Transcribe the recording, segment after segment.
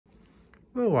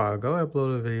A little while ago, I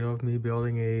uploaded a video of me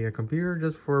building a computer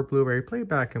just for Blu-ray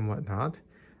playback and whatnot.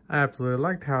 I absolutely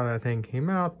liked how that thing came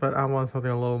out, but I wanted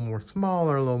something a little more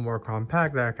smaller, a little more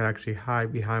compact that I could actually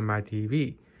hide behind my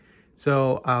TV.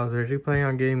 So I was originally planning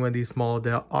on getting one of these small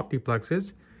Dell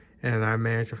Optiplexes, and I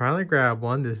managed to finally grab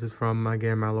one. This is from,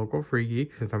 again, my local Free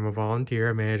Geek. Since I'm a volunteer,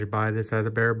 I managed to buy this as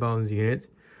a bare bones unit.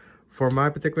 For my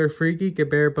particular Free Geek, a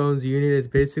bare bones unit is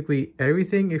basically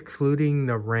everything excluding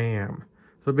the RAM.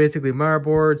 So basically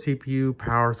motherboard, CPU,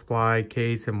 power supply,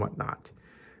 case, and whatnot.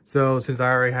 So since I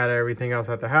already had everything else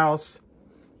at the house,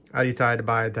 I decided to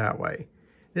buy it that way.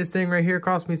 This thing right here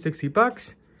cost me 60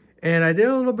 bucks, and I did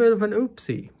a little bit of an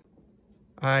oopsie.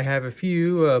 I have a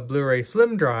few Blu-ray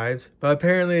slim drives, but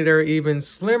apparently there are even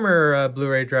slimmer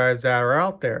Blu-ray drives that are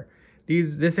out there.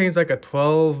 This thing's like a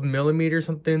 12 millimeter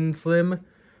something slim,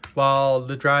 while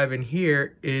the drive in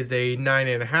here is a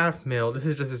 9.5 mil. This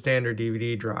is just a standard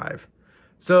DVD drive.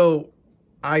 So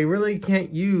I really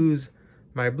can't use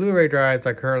my Blu-ray drives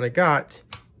I currently got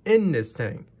in this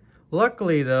thing.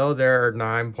 Luckily though, there are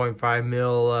 9.5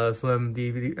 mil slim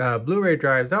DVD Blu-ray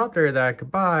drives out there that I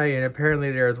could buy, and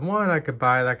apparently there's one I could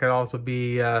buy that could also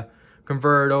be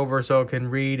converted over so it can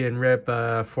read and rip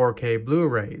 4K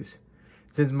Blu-rays.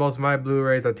 Since most of my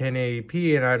Blu-rays are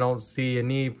 1080p and I don't see a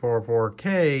need for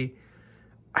 4K,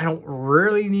 I don't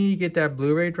really need to get that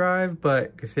Blu-ray drive,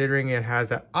 but considering it has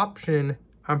that option,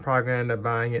 I'm probably going to end up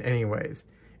buying it anyways.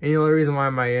 And the only reason why I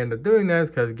might end up doing that is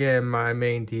because, again, my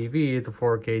main TV is a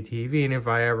 4K TV, and if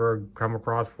I ever come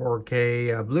across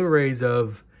 4K Blu-rays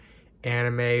of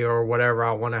anime or whatever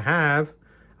I want to have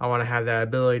that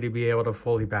ability to be able to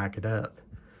fully back it up.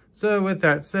 So with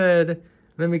that said,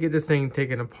 let me get this thing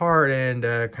taken apart and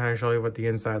kind of show you what the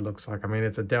inside looks like. I mean,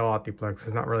 it's a Dell Optiplex.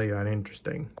 It's not really that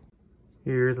interesting.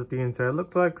 Here's what the inside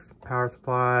looks like. Power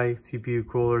supply, CPU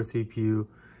cooler, CPU,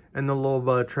 and the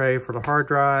little tray for the hard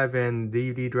drive and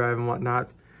DVD drive and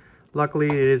whatnot. Luckily,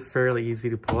 it is fairly easy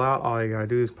to pull out. All you gotta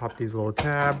do is pop these little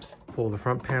tabs, pull the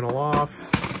front panel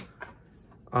off,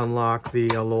 unlock the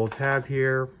little tab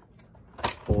here,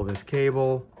 pull this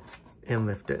cable, and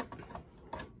lift it.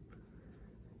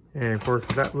 And of course,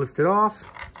 with that lifted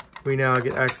off, we now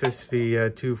get access to the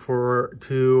two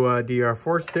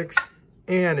DR4 sticks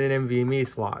and an NVMe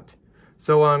slot.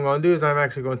 So what I'm going to do is I'm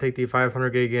actually going to take the 500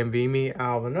 gig NVMe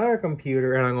out of another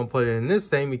computer, and I'm going to put it in this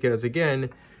thing because, again,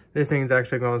 this thing's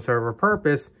actually going to serve a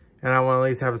purpose, and I want to at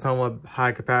least have a somewhat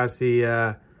high capacity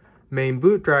main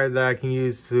boot drive that I can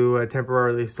use to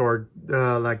temporarily store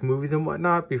like movies and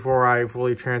whatnot before I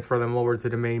fully transfer them over to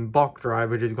the main bulk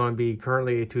drive, which is going to be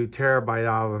currently a 2 terabyte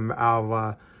out of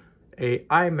a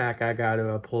iMac I got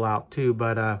to pull out too,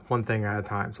 but one thing at a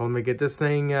time. So let me get this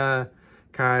thing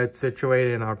kind of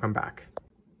situated and I'll come back.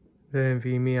 The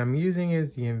NVMe I'm using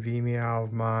is the NVMe out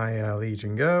of my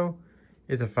Legion Go.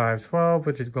 It's a 512,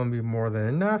 which is going to be more than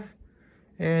enough.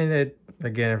 And it,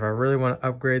 again, if I really want to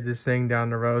upgrade this thing down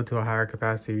the road to a higher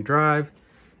capacity drive,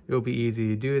 it'll be easy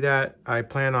to do that. I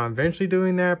plan on eventually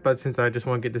doing that, but since I just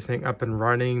want to get this thing up and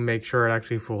running, make sure it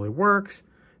actually fully works,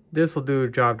 this will do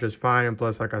the job just fine. And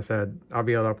plus, like I said, I'll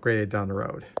be able to upgrade it down the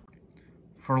road.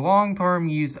 For long-term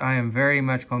use, I am very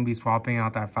much going to be swapping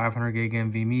out that 500 gig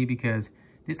NVMe because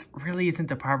this really isn't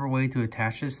the proper way to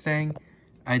attach this thing.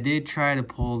 I did try to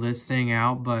pull this thing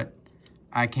out, but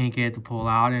I can't get it to pull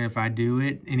out. And if I do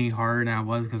it any harder than I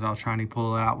was because I was trying to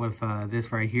pull it out with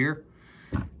this right here,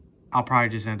 I'll probably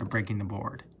just end up breaking the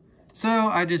board. So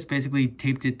I just basically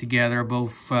taped it together,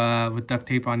 both with duct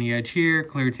tape on the edge here,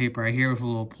 clear tape right here with a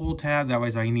little pull tab. That way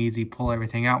so I can easily pull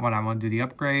everything out when I want to do the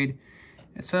upgrade.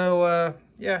 And so,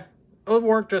 yeah, it'll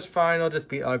work just fine. It'll just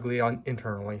be ugly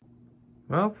internally.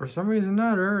 Well, for some reason or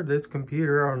another, this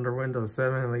computer under Windows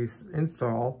 7 at least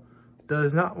install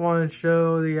does not want to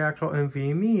show the actual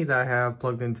NVMe that I have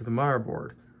plugged into the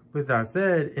motherboard. With that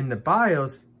said, in the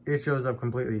BIOS, it shows up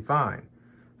completely fine.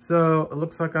 So it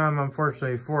looks like I'm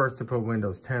unfortunately forced to put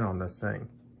Windows 10 on this thing.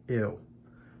 Ew.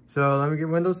 So let me get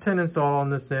Windows 10 installed on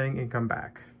this thing and come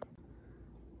back.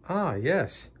 Ah,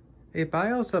 yes. A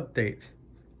BIOS update.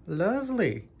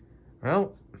 Lovely.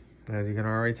 Well, as you can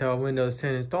already tell, Windows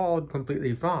 10 installed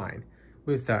completely fine.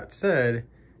 With that said,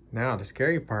 now the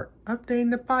scary part,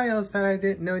 updating the BIOS that I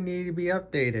didn't know needed to be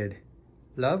updated.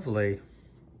 Lovely.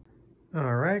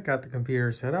 Alright, got the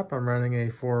computer set up. I'm running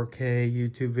a 4K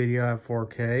YouTube video at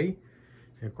 4K.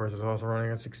 And of course, it's also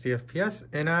running at 60 FPS.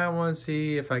 And I want to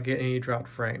see if I get any dropped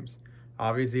frames.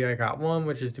 Obviously, I got one,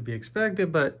 which is to be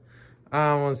expected, but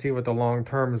I want to see what the long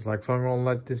term is like. So I'm going to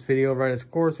let this video run its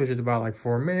course, which is about like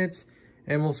 4 minutes.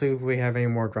 And we'll see if we have any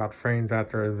more dropped frames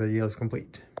after the video is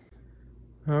complete.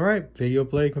 Alright, video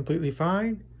played completely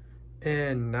fine.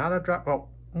 And not a drop, well,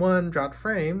 one dropped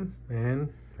frame,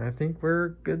 and I think we're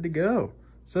good to go.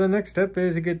 So the next step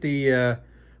is to get the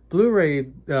Blu-ray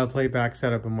playback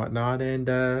setup and whatnot,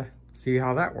 and see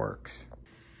how that works.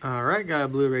 All right, got a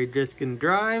Blu-ray disc and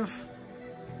drive,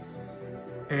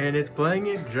 and it's playing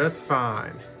it just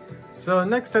fine. So the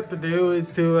next step to do is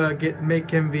to make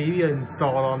MV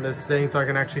installed on this thing so I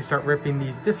can actually start ripping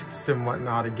these discs and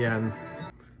whatnot again.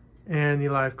 And the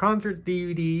live concert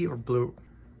DVD or Blu,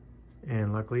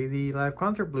 and luckily the live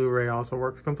concert Blu-ray also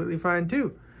works completely fine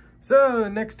too. So the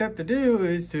next step to do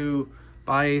is to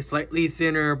buy a slightly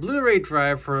thinner Blu-ray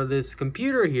drive for this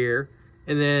computer here,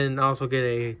 and then also get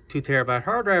a 2 terabyte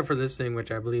hard drive for this thing,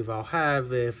 which I believe I'll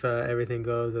have if everything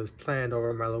goes as planned over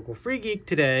at my local Free Geek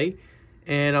today.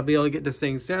 And I'll be able to get this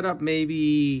thing set up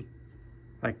maybe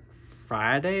like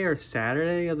Friday or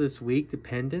Saturday of this week,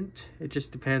 dependent. It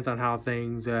just depends on how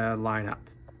things line up.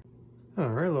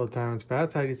 Alright, a little time has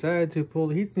passed. I decided to pull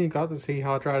the heatsink out to see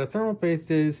how dry the thermal paste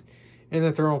is. And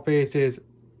the thermal paste is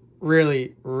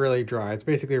really, really dry. It's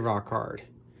basically rock hard.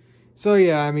 So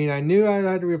yeah, I mean, I knew I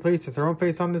had to replace the thermal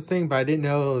paste on this thing, but I didn't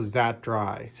know it was that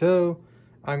dry. So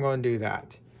I'm going to do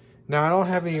that. Now, I don't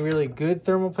have any really good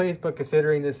thermal paste, but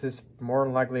considering this is more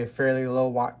than likely a fairly low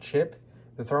watt chip,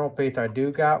 the thermal paste I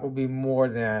do got will be more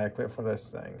than adequate for this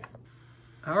thing.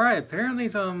 Alright, apparently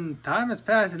some time has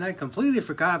passed and I completely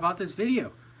forgot about this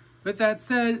video. With that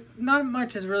said, not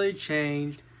much has really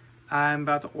changed. I'm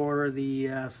about to order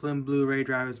the slim Blu-ray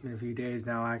drive. It's been a few days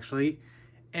now actually.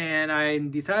 And I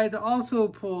decided to also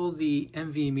pull the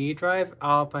NVMe drive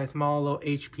out of my small little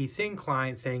HP thin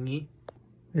client thingy.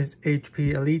 This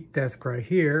HP Elite desk right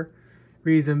here.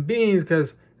 Reason being is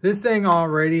because this thing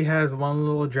already has one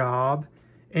little job,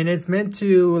 and it's meant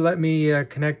to let me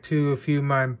connect to a few of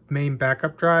my main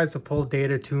backup drives to pull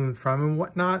data to and from and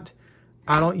whatnot.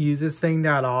 I don't use this thing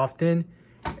that often,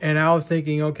 and I was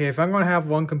thinking, okay, if I'm going to have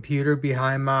one computer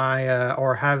behind my,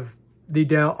 or have the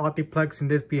Dell Optiplex and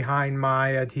this behind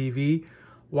my TV,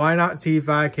 why not see if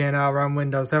I can run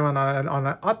Windows 7 on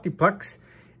an Optiplex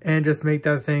and just make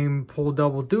that thing pull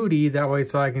double duty, that way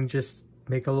so I can just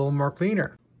make it a little more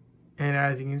cleaner. And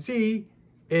as you can see,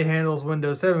 it handles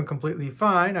Windows 7 completely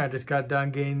fine. I just got done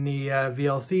getting the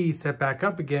VLC set back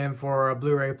up again for a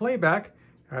Blu-ray playback.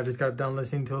 I just got done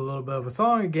listening to a little bit of a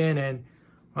song again, and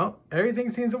well, everything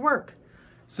seems to work.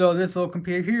 So this little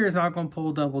computer here is not going to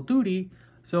pull double duty.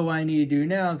 So what I need to do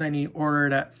now is I need to order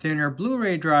that thinner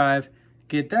Blu-ray drive,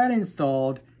 get that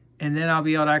installed, and then I'll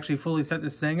be able to actually fully set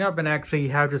this thing up and actually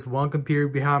have just one computer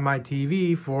behind my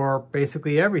TV for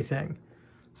basically everything.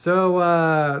 So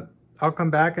I'll come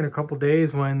back in a couple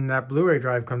days when that Blu-ray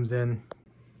drive comes in.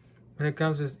 When it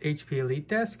comes to this HP Elite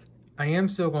desk, I am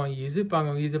still going to use it, but I'm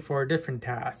going to use it for a different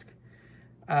task.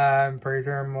 I'm pretty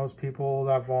sure most people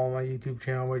that follow my YouTube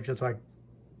channel, which is like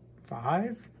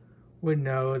 5, would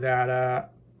know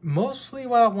that mostly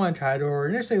what I want to try to, or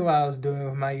initially what I was doing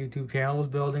with my YouTube channel, was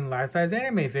building life-size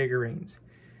anime figurines.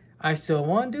 I still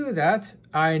want to do that.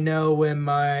 I know when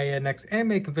my next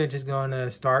anime convention is going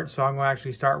to start, so I'm going to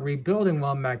actually start rebuilding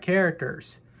one of my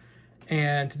characters.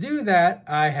 And to do that,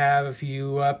 I have a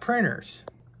few printers.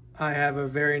 I have a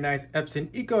very nice Epson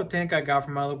EcoTank I got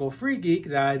from my local Free Geek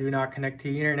that I do not connect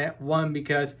to the internet. One,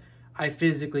 because I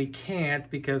physically can't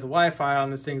because the Wi-Fi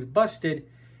on this thing's busted.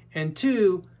 And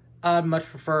 2, I'd much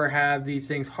prefer have these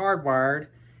things hardwired,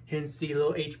 hence the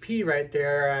little HP right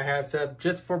there I have set up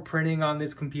just for printing on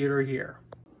this computer here.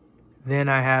 Then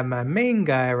I have my main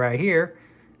guy right here.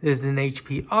 This is an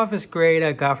HP office grade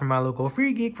I got from my local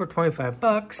Free Geek for 25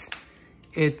 bucks.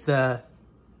 It's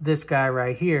this guy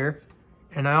right here.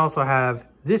 And I also have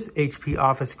this HP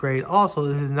office grade also.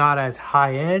 This is not as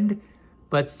high end,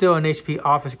 but still an HP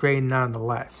office grade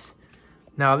nonetheless.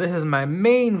 Now this is my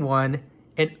main one.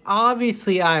 And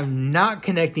obviously, I'm not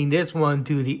connecting this one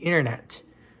to the internet.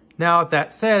 Now, with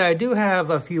that said, I do have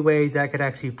a few ways I could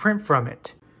actually print from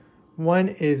it. One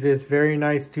is this very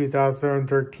nice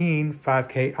 2013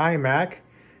 5K iMac.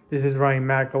 This is running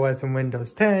Mac OS and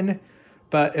Windows 10.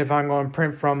 But if I'm going to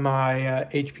print from my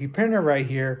HP printer right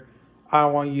here, I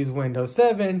want to use Windows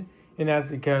 7. And that's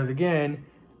because, again,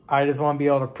 I just want to be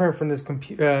able to print from this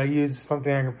computer, use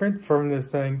something I can print from this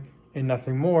thing and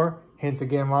nothing more. Hence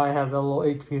again why I have the little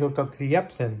HP hooked up to the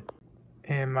Epson.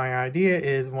 And my idea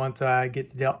is once I get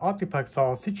the Dell Optiplex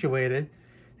all situated,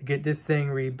 to get this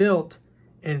thing rebuilt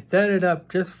and set it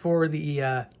up just for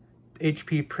the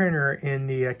HP printer in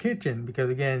the kitchen.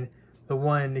 Because again, the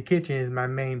one in the kitchen is my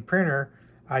main printer.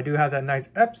 I do have that nice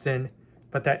Epson,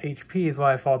 but that HP is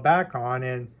what I fall back on.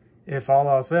 And if all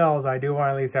else fails, I do want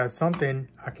to at least have something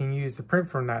I can use to print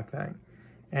from that thing.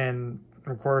 And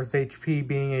of course, HP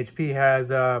being HP has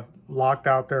locked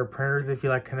out their printers if you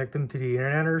like connect them to the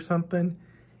internet or something.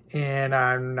 And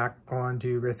I'm not going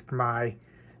to risk my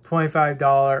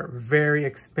 $25 very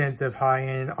expensive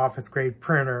high-end office grade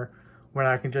printer when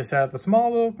I can just set up a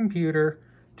small little computer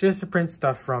just to print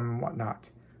stuff from and whatnot.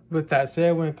 With that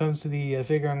said, when it comes to the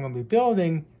figure I'm going to be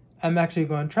building, I'm actually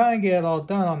going to try and get it all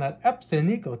done on that Epson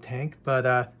Eco Tank, but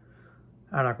I'm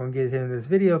not going to get into this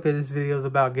video because this video is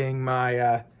about getting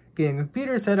my getting a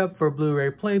computer set up for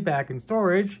Blu-ray playback and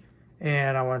storage,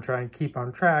 and I want to try and keep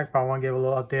on track, but I want to give a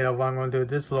little update of what I'm going to do with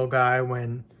this little guy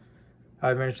when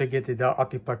I eventually get the Dell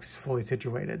Optiplex fully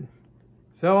situated.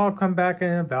 So I'll come back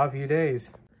in about a few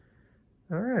days.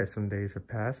 Alright, some days have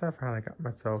passed. I finally got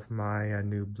myself my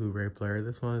new Blu-ray player.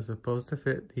 This one is supposed to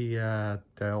fit the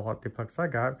Dell Optiplex I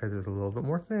got because it's a little bit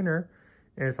more thinner.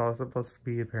 And it's also supposed to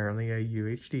be apparently a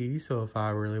UHD, so if I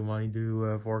really want to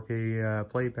do 4K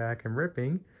playback and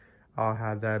ripping, I'll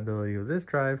have that ability with this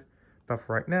drive. But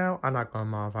for right now, I'm not going to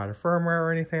modify the firmware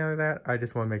or anything like that. I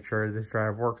just want to make sure this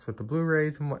drive works with the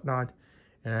Blu-rays and whatnot,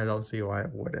 and I don't see why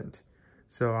it wouldn't.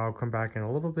 So I'll come back in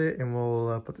a little bit and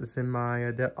we'll put this in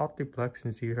my Dell Optiplex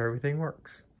and see if everything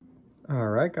works.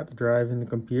 Alright, got the drive in the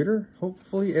computer.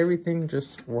 Hopefully everything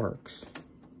just works.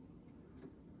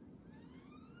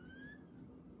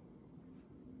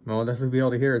 I'll definitely be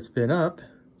able to hear it spin up.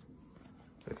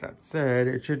 With that said,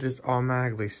 it should just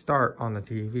automatically start on the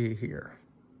TV here.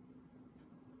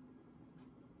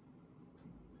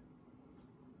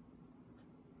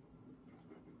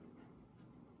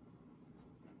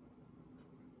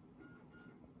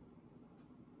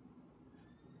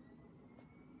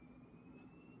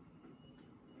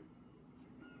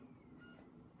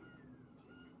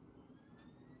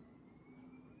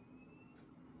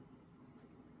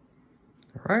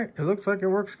 Alright, it looks like it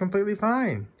works completely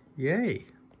fine. Yay.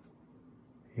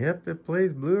 Yep, it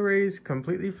plays Blu-rays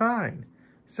completely fine.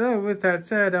 So with that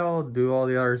said, I'll do all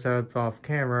the other stuff off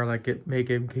camera, like make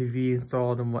MKV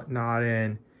installed and whatnot,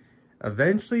 and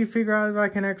eventually figure out if I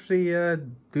can actually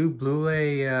do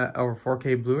Blu-ray or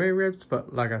 4K Blu-ray rips.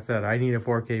 But like I said, I need a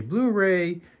 4K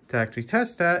Blu-ray to actually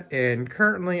test that, and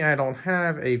currently I don't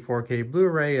have a 4K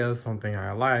Blu-ray of something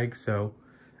I like, so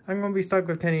I'm going to be stuck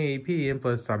with 1080p, and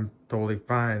plus I'm totally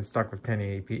fine stuck with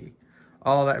 1080p.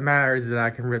 All that matters is that I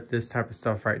can rip this type of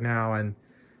stuff right now, and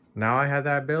now I have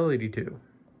that ability to.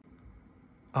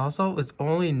 Also, it's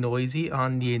only noisy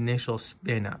on the initial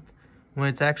spin up. When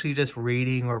it's actually just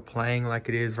reading or playing like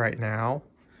it is right now,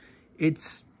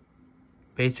 it's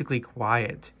basically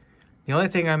quiet. The only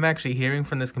thing I'm actually hearing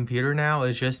from this computer now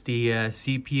is just the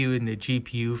CPU and the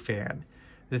GPU fan.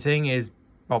 The thing is,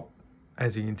 well,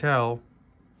 as you can tell,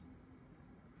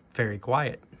 very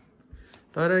quiet.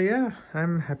 But yeah,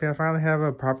 I'm happy I finally have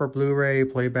a proper Blu-ray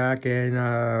playback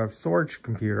and storage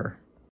computer.